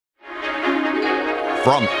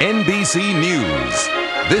From NBC News,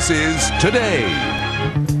 this is Today.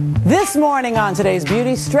 This morning on Today's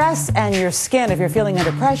Beauty, stress and your skin. If you're feeling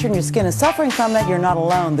under pressure and your skin is suffering from it, you're not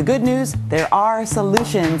alone. The good news, there are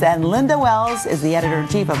solutions. And Linda Wells is the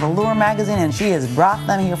editor-in-chief of Allure magazine, and she has brought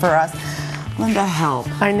them here for us. Linda, help.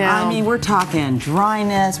 I know. I mean, we're talking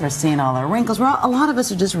dryness, we're seeing all the wrinkles. A lot of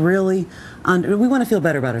us are just really, we want to feel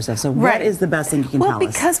better about ourselves. So what is the best thing you can tell us? Well,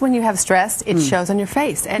 because when you have stress, it shows on your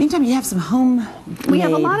face. And anytime you have some home we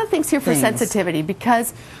have a lot of things here for sensitivity,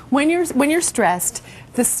 because when you're stressed,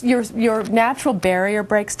 your natural barrier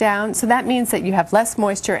breaks down, so that means that you have less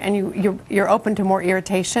moisture and you're open to more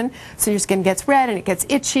irritation, so your skin gets red and it gets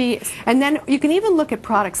itchy. And then you can even look at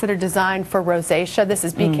products that are designed for rosacea. This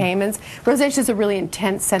is Kamins. Rosacea is a really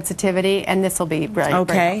intense sensitivity, and this will be right.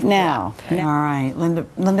 Okay, now, all right,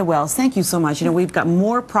 Linda Wells, thank you so much. You know, we've got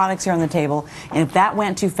more products here on the table, and if that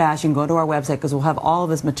went too fast, you can go to our website, because we'll have all of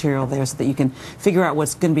this material there so that you can figure out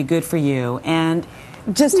what's going to be good for you. And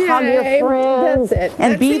just hug your friends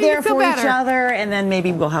and be there for each other, and then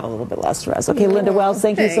maybe we'll have a little bit less stress. Okay, Linda Wells,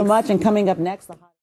 thank you so much. And coming up next,